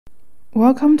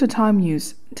Welcome to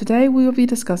TimeNews. Today we will be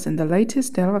discussing the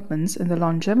latest developments in the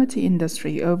longevity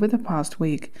industry over the past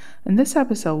week. In this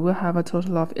episode, we'll have a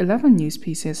total of 11 news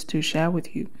pieces to share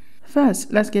with you.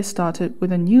 First, let's get started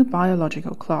with a new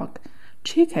biological clock.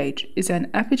 CheekAge is an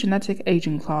epigenetic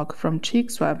aging clock from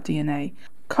cheek swab DNA,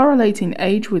 correlating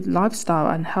age with lifestyle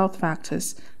and health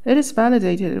factors. It is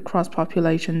validated across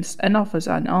populations and offers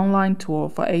an online tool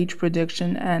for age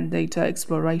prediction and data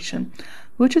exploration,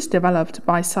 which is developed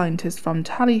by scientists from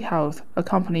Telehealth, a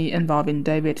company involving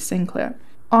David Sinclair.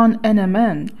 On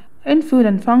NMN, in Food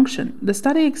and Function, the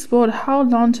study explored how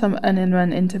long-term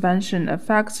NMN intervention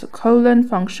affects colon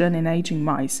function in aging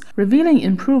mice, revealing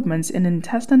improvements in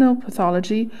intestinal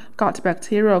pathology, gut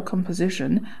bacterial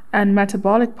composition, and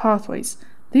metabolic pathways.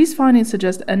 These findings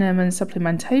suggest NMN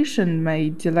supplementation may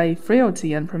delay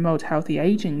frailty and promote healthy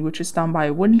aging, which is done by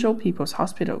Wenzhou People's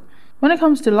Hospital. When it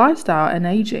comes to lifestyle and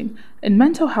aging, in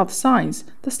mental health science,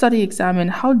 the study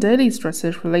examined how daily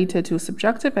stresses related to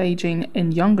subjective aging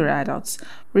in younger adults.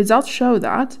 Results show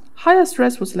that higher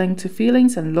stress was linked to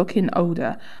feelings and looking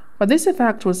older, but this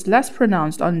effect was less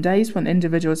pronounced on days when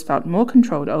individuals felt more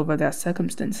controlled over their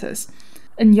circumstances.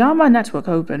 In Yama Network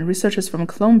Open, researchers from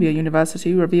Columbia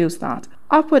University reveals that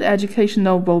upward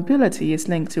educational mobility is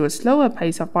linked to a slower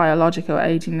pace of biological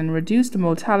aging and reduced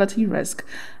mortality risk,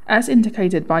 as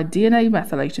indicated by DNA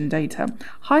methylation data.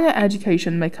 Higher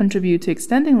education may contribute to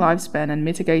extending lifespan and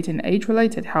mitigating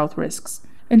age-related health risks.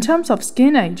 In terms of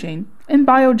skin aging, in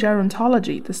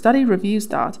biogerontology, the study reveals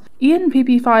that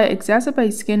ENPP5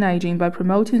 exacerbates skin aging by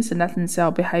promoting senescent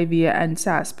cell behavior and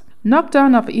SASP.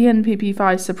 Knockdown of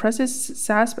ENPP5 suppresses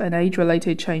SASP and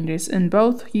age-related changes in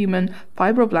both human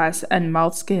fibroblasts and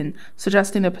mouse skin,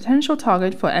 suggesting a potential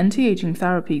target for anti-aging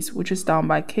therapies, which is done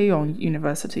by Keio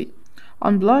University.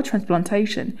 On blood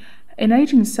transplantation, in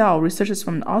Aging Cell, researchers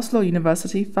from Oslo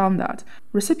University found that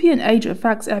recipient age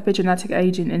affects epigenetic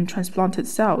aging in transplanted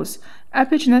cells.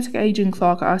 Epigenetic aging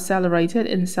clocks are accelerated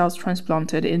in cells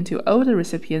transplanted into older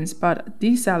recipients but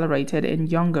decelerated in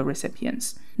younger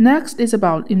recipients. Next is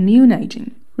about immune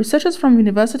aging. Researchers from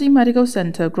University Medical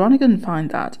Center Groningen find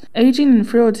that aging and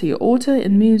frailty alter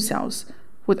immune cells,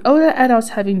 with older adults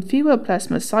having fewer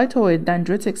plasmacytoid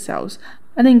dendritic cells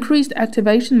and increased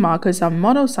activation markers on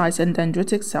monocytes and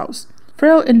dendritic cells.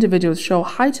 Frail individuals show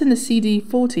heightened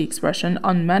CD40 expression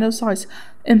on monocytes,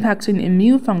 impacting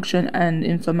immune function and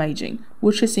inflammation,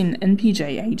 which is in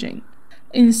NPJ aging.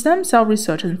 In stem cell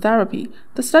research and therapy,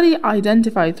 the study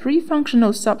identified three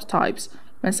functional subtypes: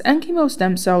 mesenchymal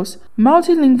stem cells,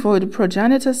 multilymphoid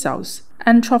progenitor cells,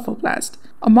 and trophoblasts.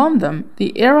 Among them,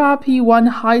 the ARP1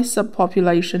 high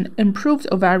subpopulation improved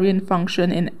ovarian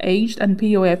function in aged and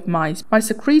POF mice by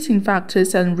secreting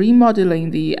factors and remodeling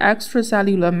the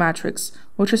extracellular matrix,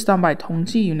 which is done by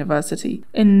Tongji University.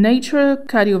 In Nature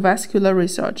Cardiovascular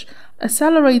Research,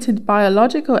 accelerated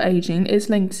biological aging is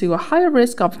linked to a higher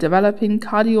risk of developing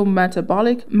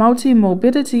cardiometabolic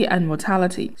multimorbidity and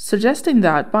mortality, suggesting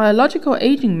that biological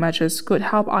aging measures could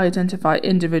help identify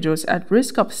individuals at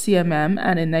risk of CMM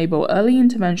and enable early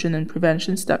intervention and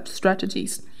prevention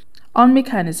strategies. On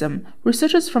mechanism,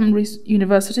 researchers from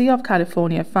University of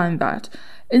California find that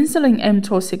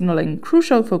Insulin-mTOR signaling,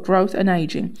 crucial for growth and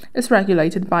aging, is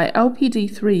regulated by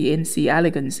LPD3 in C.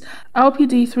 elegans.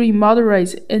 LPD3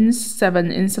 moderates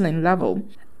N7 insulin level,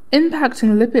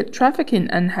 impacting lipid trafficking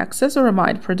and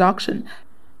hexaceramide production.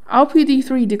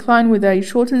 LPD3 decline with a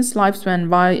shortened lifespan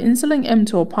via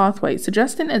Insulin-mTOR pathway,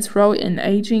 suggesting its role in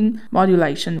aging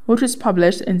modulation, which is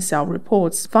published in Cell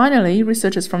Reports. Finally,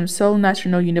 researchers from Seoul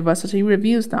National University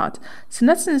reveals that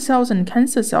senescent cells and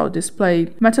cancer cells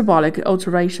display metabolic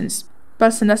alterations,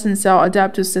 but senescent cells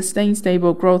adapt to sustain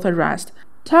stable growth arrest.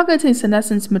 Targeting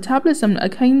senescent metabolism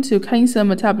akin to cancer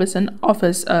metabolism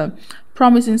offers a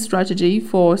promising strategy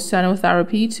for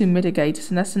xenotherapy to mitigate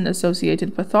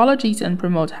senescent-associated pathologies and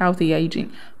promote healthy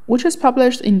aging, which is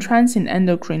published in Trends in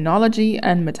Endocrinology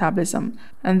and Metabolism.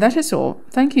 And that is all.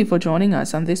 Thank you for joining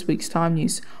us on this week's Time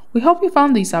News. We hope you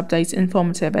found these updates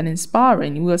informative and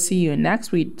inspiring. We'll see you in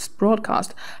next week's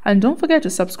broadcast. And don't forget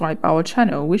to subscribe our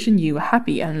channel. Wishing you a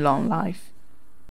happy and long life.